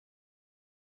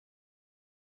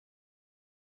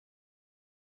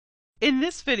In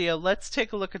this video, let's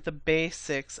take a look at the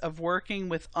basics of working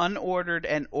with unordered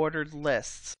and ordered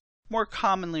lists, more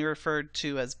commonly referred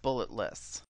to as bullet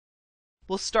lists.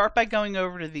 We'll start by going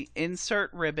over to the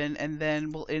Insert ribbon, and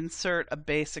then we'll insert a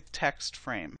basic text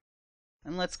frame.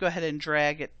 And let's go ahead and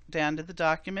drag it down to the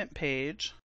document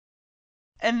page.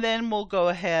 And then we'll go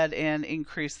ahead and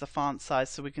increase the font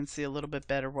size so we can see a little bit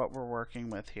better what we're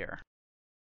working with here.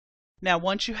 Now,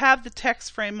 once you have the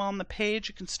text frame on the page,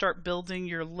 you can start building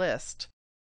your list.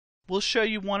 We'll show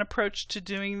you one approach to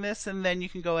doing this, and then you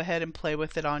can go ahead and play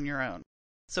with it on your own.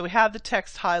 So we have the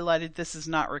text highlighted. This is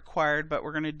not required, but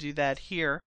we're going to do that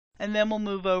here. And then we'll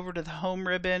move over to the Home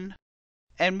ribbon,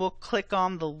 and we'll click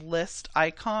on the list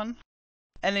icon,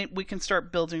 and we can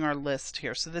start building our list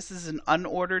here. So this is an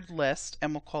unordered list,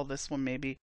 and we'll call this one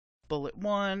maybe Bullet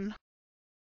 1,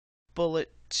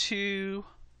 Bullet 2,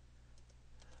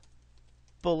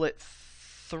 Bullet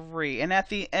 3. And at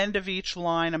the end of each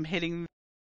line, I'm hitting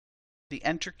the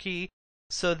Enter key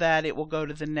so that it will go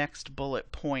to the next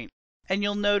bullet point. And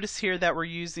you'll notice here that we're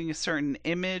using a certain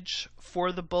image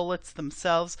for the bullets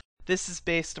themselves. This is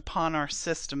based upon our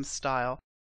system style.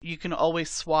 You can always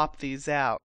swap these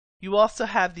out. You also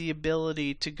have the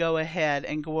ability to go ahead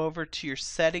and go over to your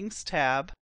Settings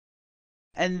tab,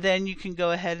 and then you can go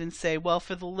ahead and say, well,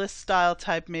 for the list style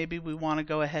type, maybe we want to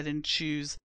go ahead and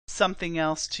choose something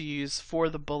else to use for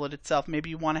the bullet itself. Maybe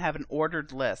you want to have an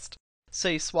ordered list, so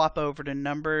you swap over to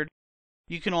numbered.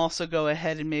 You can also go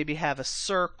ahead and maybe have a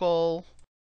circle.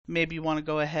 Maybe you want to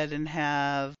go ahead and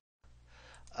have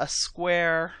a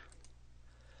square.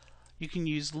 You can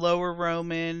use lower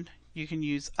Roman. You can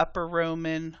use upper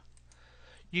Roman.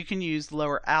 You can use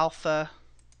lower alpha.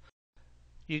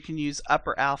 You can use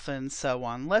upper alpha, and so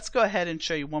on. Let's go ahead and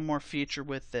show you one more feature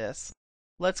with this.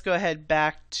 Let's go ahead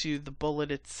back to the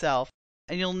bullet itself,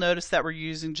 and you'll notice that we're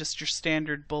using just your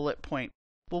standard bullet point.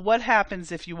 Well, what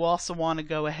happens if you also want to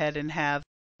go ahead and have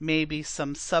maybe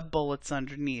some sub-bullets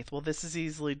underneath? Well, this is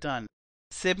easily done.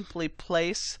 Simply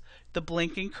place the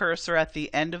blinking cursor at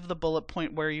the end of the bullet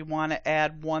point where you want to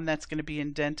add one that's going to be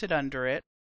indented under it,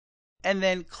 and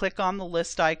then click on the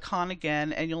list icon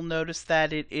again, and you'll notice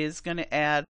that it is going to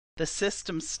add the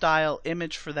system style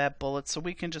image for that bullet. So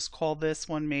we can just call this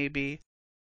one maybe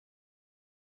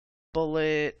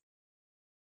Bullet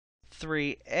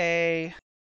 3A,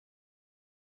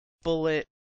 Bullet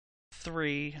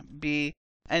 3B,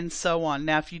 and so on.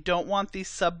 Now, if you don't want these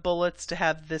sub-bullets to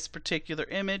have this particular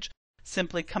image,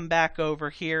 simply come back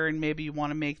over here, and maybe you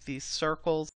want to make these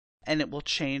circles, and it will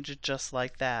change it just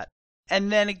like that.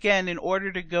 And then again, in order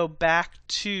to go back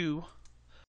to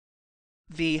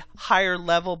the higher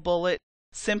level bullet,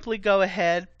 simply go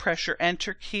ahead, press your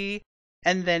Enter key,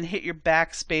 and then hit your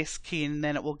backspace key, and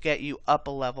then it will get you up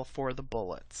a level for the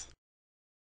bullets.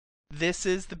 This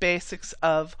is the basics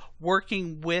of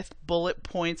working with bullet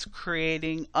points,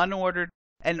 creating unordered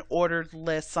and ordered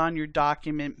lists on your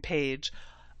document page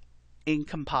in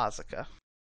Composica.